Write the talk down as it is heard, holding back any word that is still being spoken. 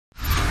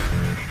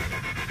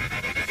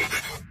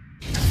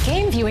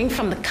Game viewing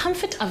from the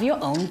comfort of your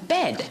own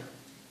bed.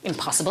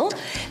 Impossible?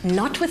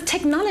 Not with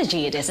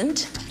technology, it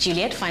isn't.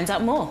 Juliet finds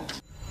out more.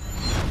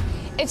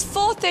 It's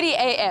 4:30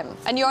 a.m.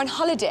 and you're on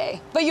holiday,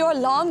 but your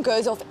alarm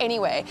goes off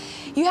anyway.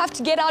 You have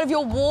to get out of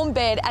your warm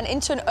bed and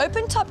into an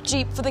open-top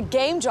Jeep for the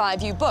game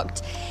drive you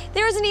booked.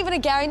 There isn't even a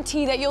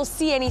guarantee that you'll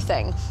see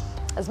anything.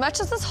 As much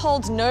as this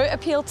holds no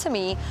appeal to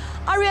me,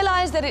 I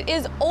realize that it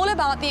is all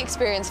about the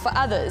experience for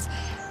others.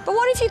 But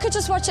what if you could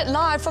just watch it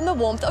live from the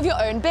warmth of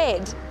your own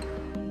bed?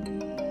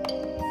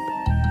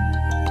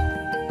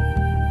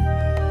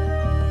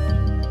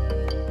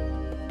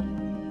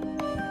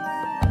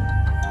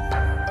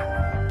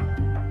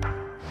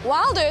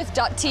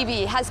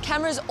 WildEarth.tv has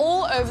cameras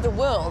all over the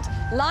world,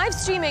 live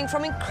streaming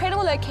from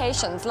incredible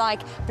locations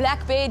like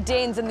Black Bear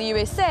Dens in the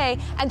USA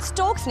and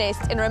Stork's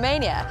Nest in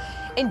Romania.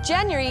 In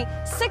January,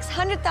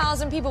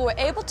 600,000 people were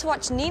able to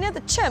watch Nina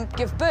the chimp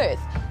give birth,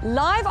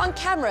 live on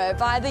camera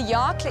via the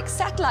YahClick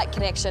satellite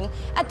connection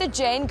at the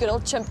Jane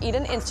Goodall Chimp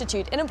Eden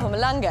Institute in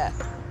Mpumalanga.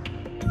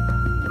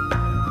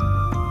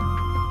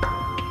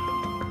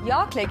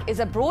 YahClick is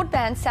a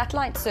broadband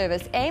satellite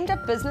service aimed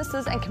at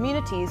businesses and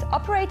communities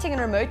operating in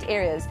remote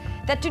areas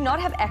that do not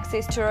have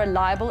access to a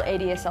reliable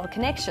ADSL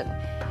connection.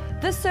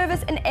 This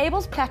service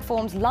enables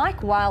platforms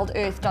like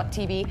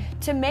WildEarth.tv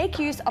to make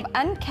use of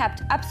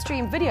uncapped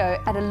upstream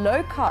video at a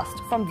low cost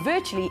from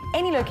virtually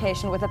any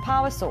location with a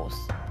power source.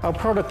 Our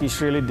product is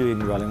really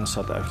doing well in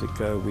South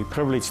Africa. We're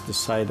privileged to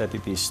say that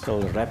it is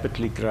still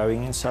rapidly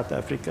growing in South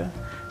Africa.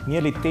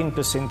 Nearly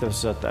 10% of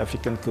South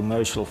African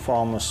commercial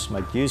farmers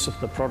make use of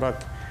the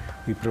product.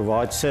 We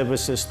provide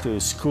services to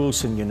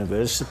schools and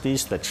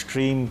universities that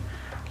stream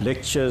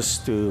lectures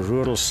to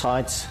rural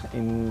sites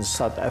in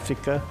South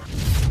Africa.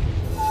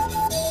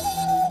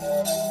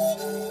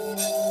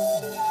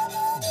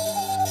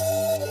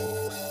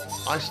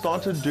 I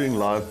started doing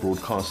live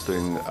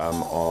broadcasting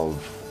of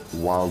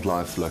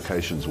wildlife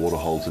locations,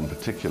 waterholes in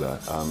particular,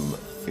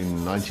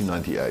 in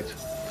 1998.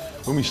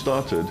 When we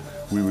started,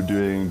 we were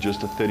doing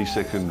just a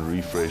 30-second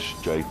refresh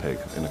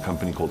JPEG in a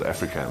company called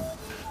Africam.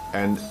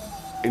 And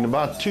in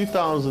about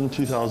 2000,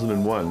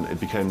 2001, it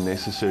became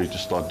necessary to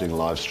start doing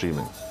live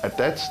streaming. At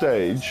that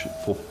stage,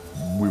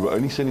 we were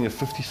only sending a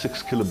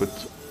 56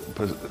 kilobit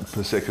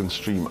per second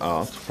stream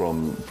out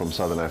from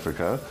Southern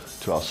Africa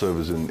to our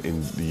servers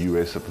in the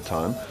US at the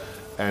time.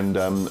 And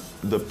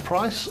the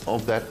price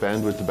of that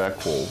bandwidth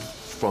backhaul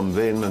from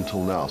then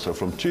until now, so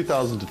from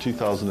 2000 to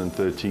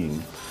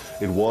 2013,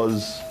 it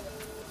was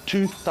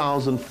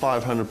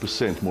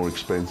 2,500% more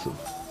expensive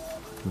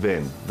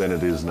then than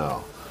it is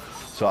now.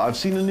 So I've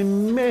seen an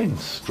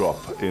immense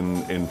drop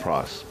in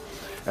price.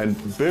 And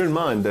bear in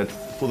mind that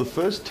for the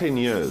first 10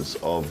 years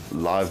of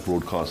live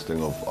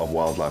broadcasting of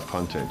wildlife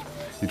content,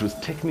 it was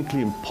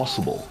technically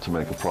impossible to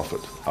make a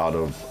profit out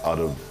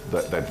of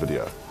that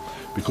video,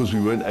 because we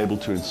weren't able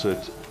to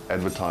insert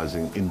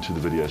advertising into the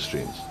video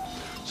streams.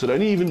 So it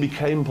only even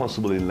became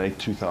possible in late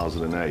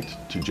 2008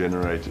 to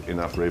generate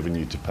enough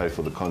revenue to pay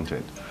for the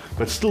content.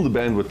 But still the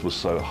bandwidth was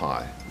so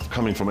high,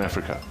 coming from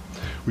Africa,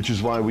 which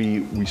is why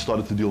we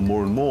started to deal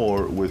more and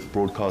more with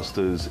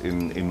broadcasters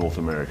in North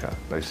America,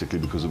 basically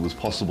because it was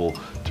possible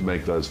to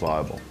make those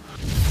viable.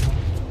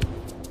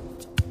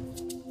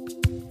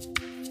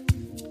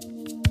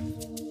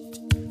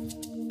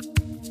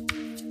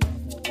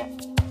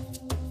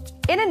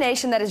 In a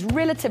nation that is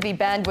relatively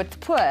bandwidth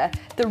poor,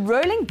 the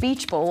rolling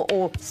beach ball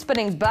or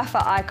spinning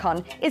buffer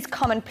icon is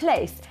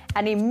commonplace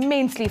and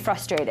immensely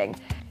frustrating.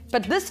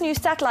 But this new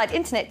satellite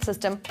internet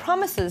system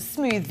promises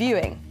smooth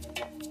viewing.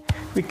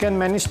 We can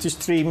manage to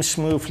stream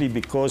smoothly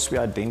because we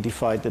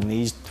identified the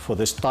need for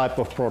this type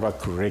of product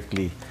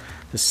correctly.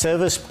 The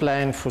service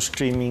plan for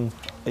streaming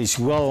is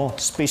well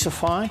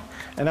specified,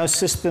 and our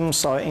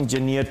systems are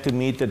engineered to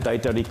meet the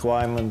data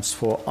requirements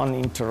for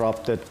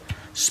uninterrupted,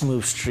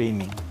 smooth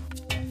streaming.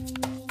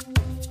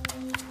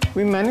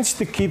 We managed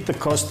to keep the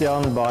cost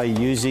down by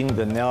using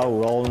the now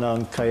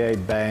well-known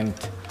Ka-band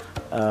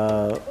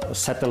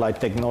satellite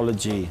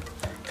technology.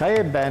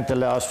 Ka-band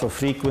allows for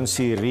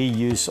frequency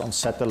reuse on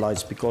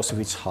satellites because of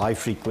its high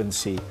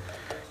frequency.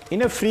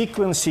 In a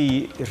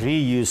frequency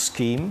reuse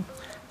scheme,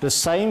 the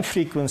same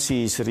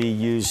frequency is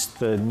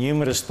reused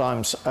numerous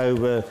times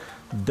over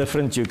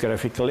different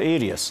geographical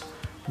areas,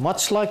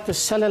 much like the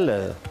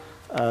cellular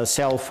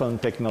cell phone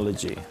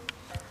technology.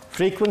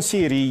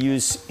 Frequency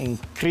reuse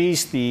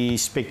increased the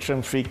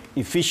spectrum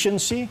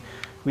efficiency,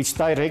 which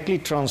directly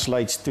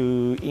translates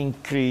to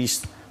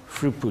increased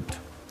throughput.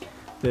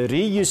 The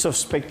reuse of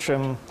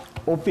spectrum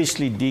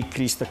obviously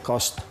decreased the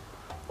cost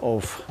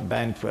of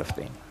bandwidth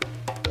then.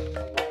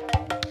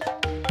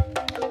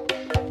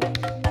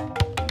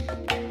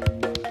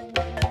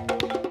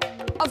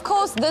 Of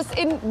course, this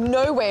in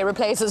no way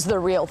replaces the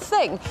real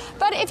thing,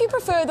 but if you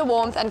prefer the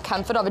warmth and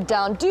comfort of a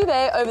down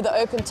duvet over the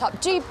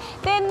open-top Jeep,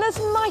 then this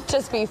might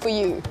just be for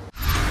you.